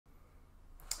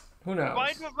Who knows?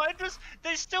 Why does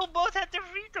they still both had their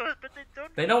vetoes, but they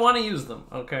don't. They don't want to use them.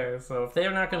 Okay, so if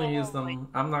they're not going to use Oh my! them,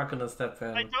 I'm not going to step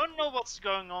I in. don't know what's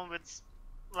going on with,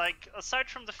 like, aside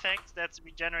from the fact that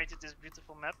we generated this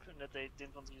beautiful map and that they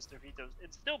didn't want to use their vetoes,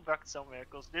 it's still bugged somewhere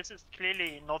because this is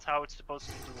clearly not how it's supposed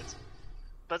to do it.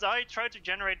 But I tried to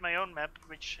generate my own map,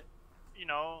 which, you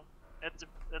know,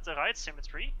 at the right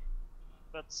symmetry,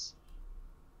 but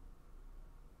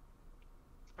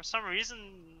for some reason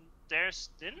theirs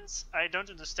didn't. I don't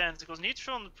understand because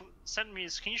Neutron sent me a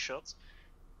screenshot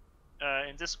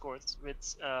in Discord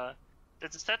with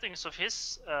that the settings of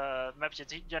his map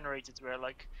that he generated were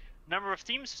like number of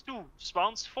teams 2,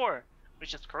 spawns 4,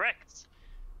 which is correct.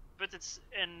 But it's,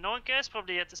 and no one cares,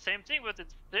 probably at the same thing, but it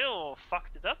still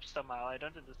fucked it up somehow. I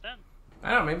don't understand.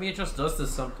 I don't know, maybe it just does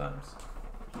this sometimes.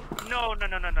 No.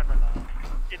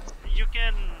 You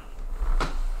can.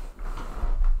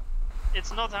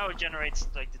 It's not how it generates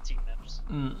like the team maps,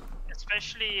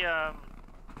 especially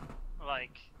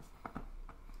like.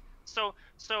 So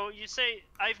you say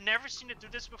I've never seen it do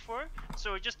this before,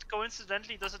 so it just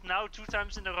coincidentally does it now 2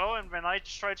 times in a row, and when I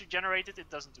try to generate it, it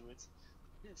doesn't do it.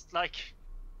 It's like,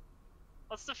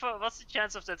 what's the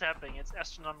chance of that happening? It's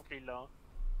astronomically low.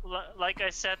 Like I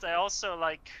said, I also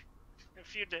like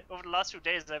over the last few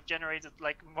days I've generated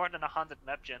like more than 100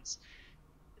 map gens.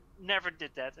 Never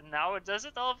did that, and now it does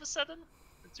it all of a sudden,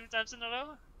 2 times in a row.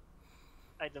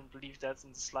 I don't believe that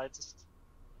in the slightest.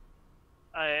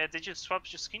 Did you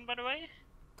swap your screen, by the way?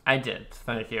 I did,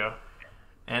 thank you.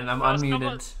 And I'm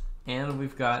unmuted, and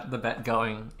we've got the bet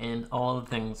going, and all the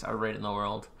things are right in the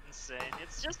world. Insane. It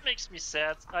just makes me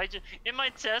sad. In my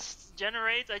test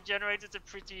I generated a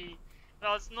pretty,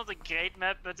 well, it's not a great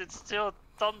map, but it's still a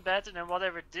ton better than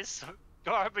whatever this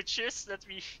garbage is that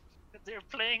they're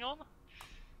playing on.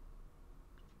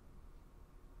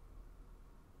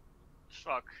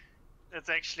 Fuck. That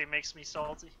actually makes me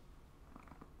salty.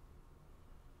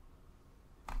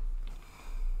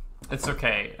 It's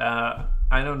okay.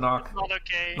 I know Nock. It's not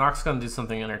okay. Nock's gonna do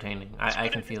something entertaining. I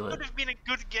can feel it. It could have been a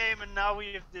good game, and now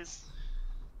we have this.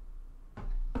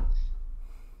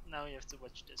 Now we have to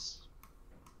watch this.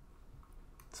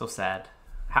 So sad.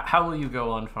 How will you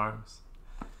go on farms?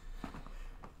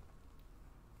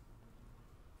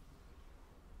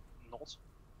 Not.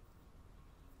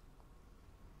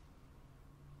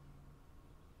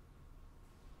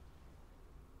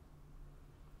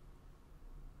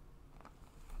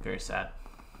 Very sad.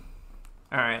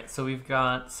 Alright, so we've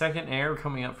got second air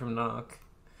coming up from Nock.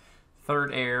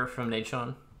 Third air from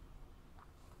Nachon.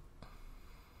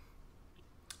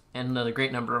 And a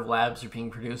great number of labs are being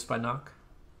produced by Nock.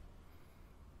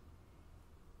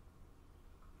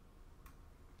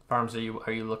 Farms, are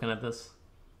you looking at this?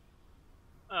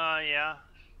 Yeah.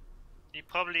 You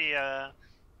probably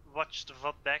watched the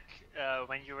VOD back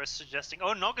when you were suggesting,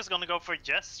 oh, Nock is gonna go for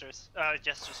gestures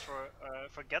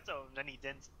for Ghetto, and then he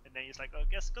didn't, and then he's like, oh, I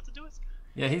guess got to do it.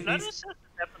 Yeah, he's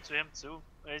happened to him too.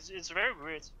 It's very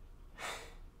weird.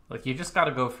 Look, you just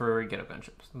gotta go for Ghetto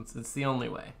gunships. It's the only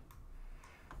way.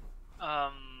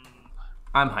 I'm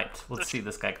hyped. Let's see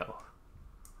this guy go.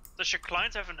 Does your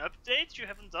client have an update you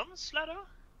haven't done, Slado?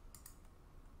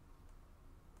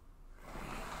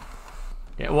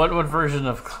 Yeah, what version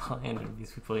of client are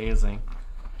these people using?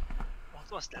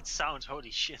 What was that sound? Holy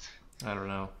shit. I don't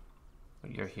know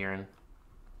what you're hearing.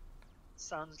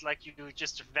 Sounds like you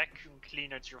just vacuum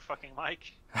cleanered your fucking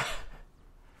mic.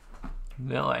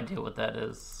 No idea what that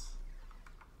is.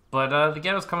 But the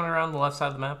Ghetto's coming around the left side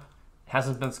of the map. It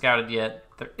hasn't been scouted yet.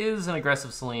 There is an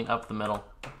aggressive Celine up the middle.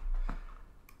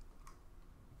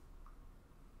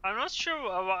 I'm not sure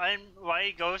why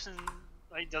he goes in.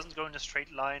 He doesn't go in a straight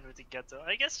line with the Ghetto.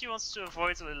 I guess he wants to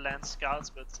avoid the land scouts,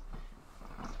 but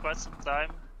it's quite some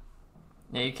time.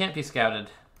 Yeah, you can't be scouted.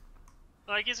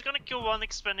 Like, he's gonna kill one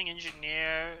expanding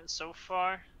engineer so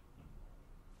far.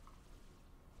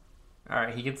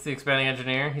 Alright, he gets the expanding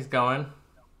engineer. He's going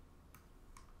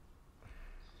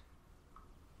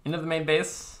into the main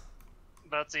base.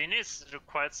 But he needs to do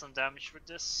quite some damage with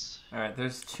this. Alright,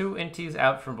 there's 2 inties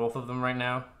out from both of them right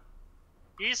now.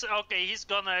 He's okay. He's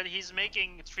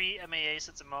making 3 MAAs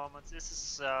at the moment. This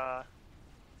is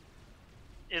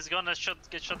gonna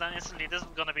get shot down instantly. This is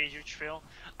gonna be a huge fail.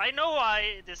 I know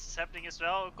why this is happening as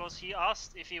well, because he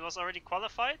asked if he was already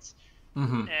qualified,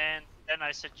 and then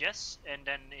I said yes, and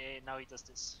then now he does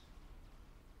this.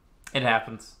 It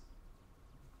happens.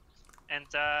 And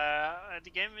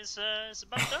the game is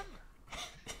about done.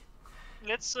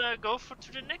 Let's go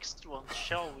to the next one,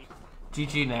 shall we?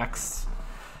 GG next.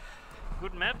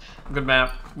 Good map. Good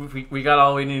map. We got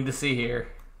all we need to see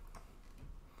here.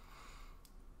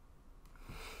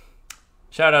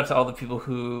 Shout out to all the people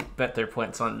who bet their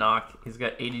points on Knock. He's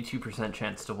got 82%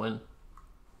 chance to win.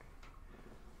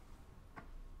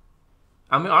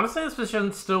 I mean, honestly, this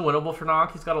position's still winnable for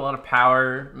Knock. He's got a lot of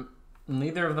power.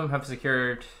 Neither of them have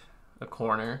secured a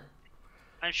corner.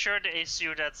 I'm sure the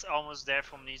ACU that's almost there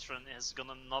from Neutron is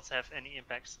gonna not have any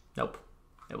impact. Nope.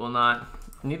 It will not.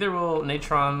 Neither will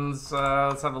Natron's,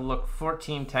 let's have a look,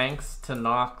 14 tanks to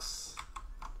Knock's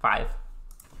 5.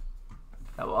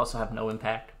 That will also have no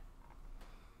impact.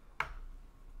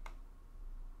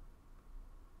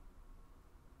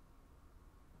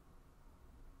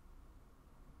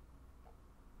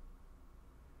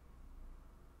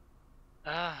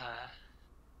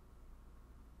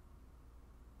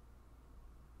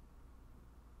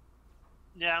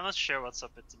 Yeah, I'm not sure what's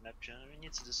up with the MapGen. We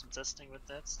need to do some testing with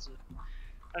that.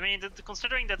 I mean,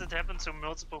 considering that it happened to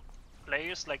multiple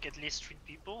players, like at least 3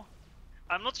 people,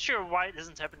 I'm not sure why it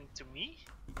isn't happening to me.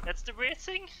 That's the weird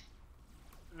thing.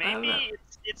 Maybe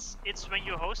it's when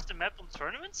you host the map on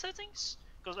tournament settings,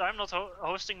 because I'm not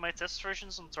hosting my test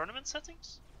versions on tournament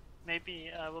settings. Maybe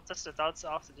we'll test it out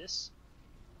after this.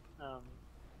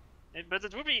 But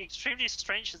it would be extremely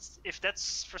strange if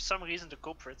that's for some reason the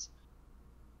culprit.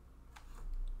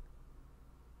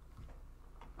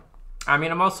 I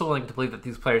mean, I'm also willing to believe that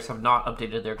these players have not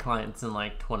updated their clients in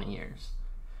like 20 years.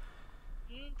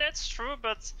 That's true,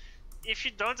 but if you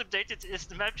don't update it, is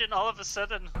the MapGen all of a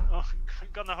sudden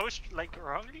gonna host like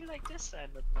wrongly like this? I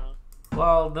don't know.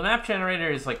 Well, the map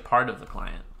generator is like part of the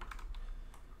client.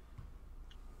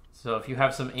 So if you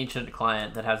have some ancient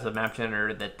client that has a map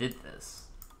generator that did this.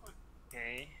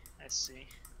 Okay, I see.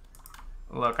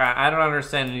 Look, I don't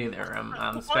understand it either.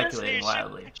 I'm speculating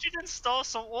wildly. You should install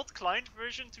some old client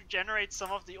version to generate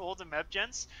some of the older map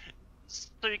gens, so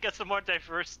you get some more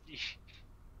diversity.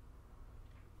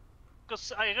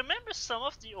 Because I remember some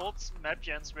of the old map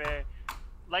gens where,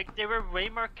 like, they were way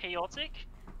more chaotic.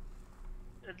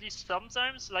 At least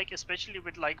sometimes, like especially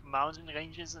with like mountain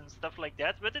ranges and stuff like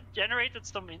that. But it generated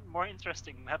some more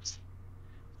interesting maps.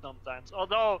 Sometimes,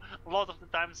 although a lot of the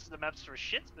times the maps were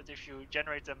shit, but if you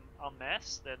generate them en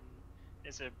masse, then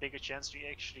there's a bigger chance you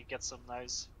actually get some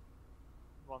nice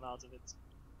one out of it.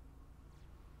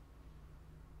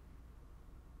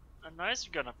 A nice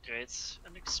gun upgrade,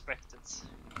 unexpected.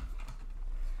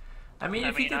 I mean,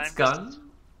 if he gets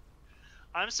gun...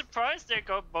 I'm surprised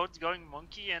they're both going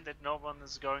monkey and that no one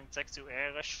is going tech to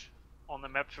air rush on a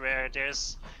map where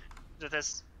there's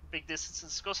big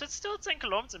distances, because it's still a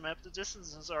 10-kilometer map, the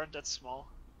distances aren't that small.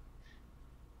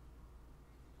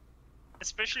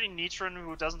 Especially Neutron,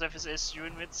 who doesn't have his SU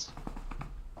in it.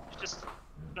 He just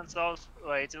spends out.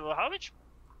 Wait, how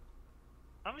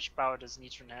much power does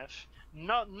Neutron have?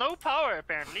 No power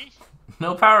apparently.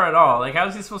 No power at all. Like, how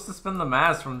is he supposed to spend the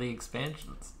mass from the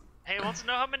expansions? Hey, want to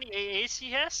know how many AAs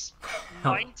he has?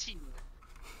 19.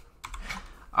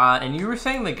 And you were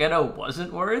saying the ghetto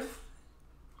wasn't worth?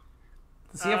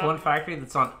 Does he have one factory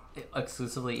that's on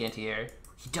exclusively anti-air?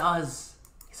 He does!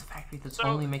 He's a factory that's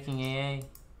only making AA.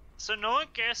 So no one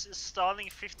cares is stalling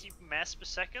 50 mass per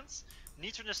second.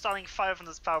 Neutron is stalling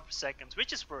 500 power per second.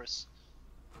 Which is worse?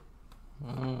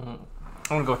 I'm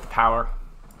gonna go with the power.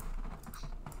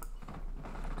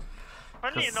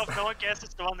 Funnily enough, no one cares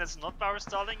is the one that's not power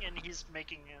stalling, and he's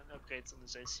making upgrades on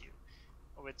his ACU.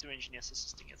 Or with 2 engineers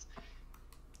assisting it.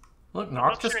 Look,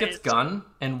 Nox just gets gun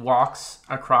and walks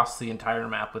across the entire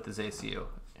map with his ACU.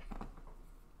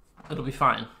 It'll be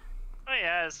fine. Oh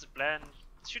yeah, that's the plan.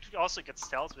 Should also get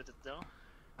stealth with it though.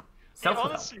 Stealth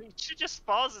honestly, he should just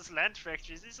pause his land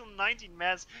factories. He's on 19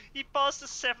 mass. He passed the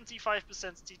 75%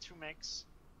 T2 max.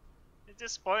 At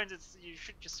this point, you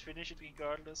should just finish it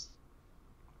regardless.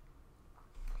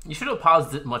 You should have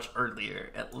paused it much earlier,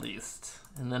 at least.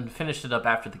 And then finished it up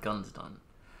after the gun's done.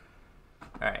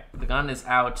 Alright, the gun is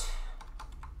out.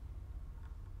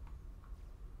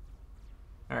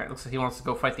 Alright, looks like he wants to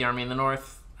go fight the army in the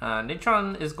north.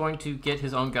 Natron is going to get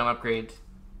his own gun upgrade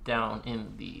down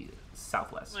in the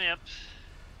southwest. Yep.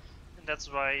 And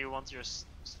that's why you want your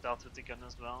stealth with the gun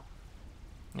as well.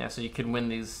 Yeah, so you can win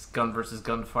these gun versus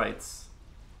gun fights.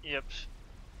 Yep.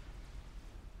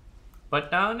 But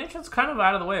Natron's kind of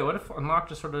out of the way. What if Unlock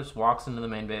just sort of just walks into the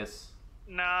main base?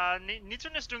 Nah,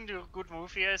 Nitron is doing the good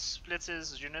move here, splits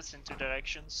his units into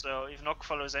directions, so if Nock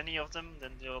follows any of them,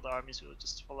 then the other armies will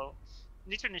just follow.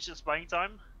 Nitron is just buying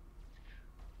time.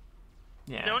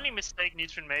 Yeah. The only mistake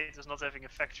Nitron made is not having a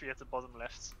factory at the bottom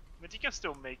left. But he can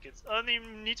still make it. I mean,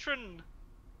 Nitron,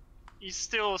 he's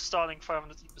still stalling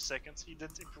 500 E per second, he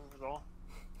didn't improve at all.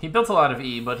 He built a lot of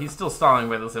E, but he's still stalling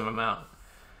by the same amount.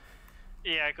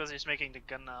 Yeah, because he's making the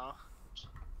gun now.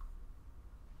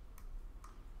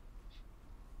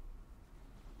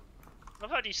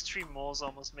 Love how these 3 moles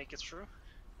almost make it through.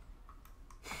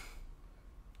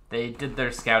 They did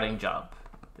their scouting job.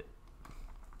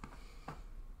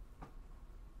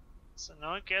 So no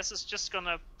one cares is just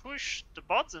gonna push the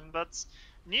bottom, but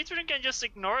Neutron can just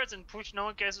ignore it and push no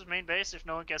one cares' main base if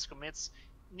no one cares commits.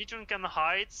 Neutron can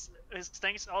hide his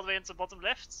tanks all the way into the bottom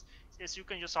left, as you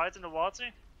can just hide in the water.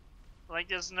 Like,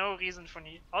 there's no reason for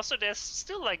Neutron. Also, there's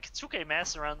still like 2k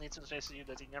mass around Neutron's ACU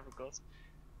that he never got.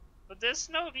 But there's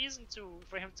no reason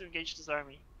for him to engage this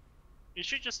army. You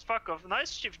should just fuck off.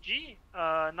 Nice shift G.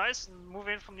 Nice move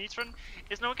in from Neutron.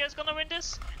 Is no one guys gonna win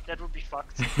this? That would be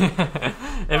fucked.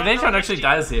 If Neutron actually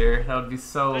dies here, that would be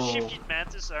so... The shift G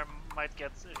Mantis might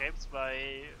get raped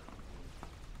by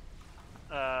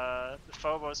the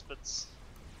Phobos, but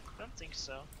I don't think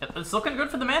so. It's looking good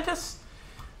for the Mantis.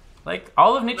 Like,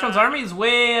 all of Neutron's army is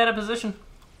way out of position.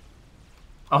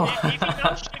 Oh. If he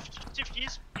does shift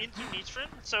G's into Neutron,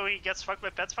 so he gets fucked by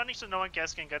pathfinding, so no one can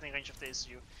get in range of the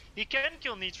ACU. He can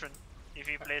kill Neutron if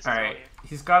he plays it Alright, here.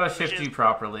 he's got to shift G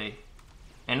properly.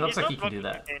 And it looks like he can do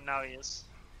that. Okay, now he is.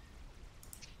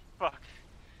 Fuck.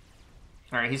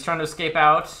 Alright, he's trying to escape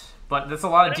out, but there's a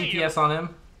lot of DPS on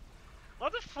him.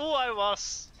 What a fool I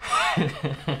was!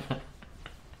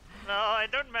 No,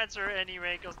 it don't matter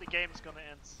anyway, because the game is gonna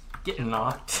end. Getting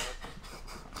knocked.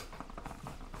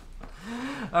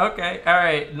 Okay,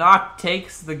 alright, Knock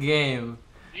takes the game.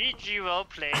 GG, well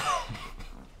played.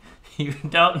 You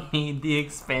don't need the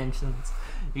expansions.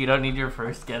 You don't need your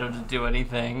first ghetto to do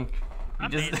anything. You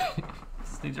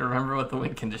just need to remember what the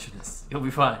win condition is. You'll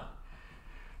be fine.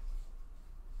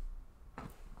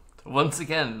 Once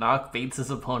again, Knock baits his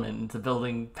opponent into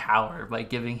building power by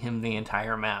giving him the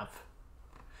entire map.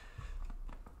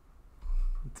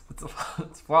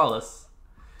 It's flawless.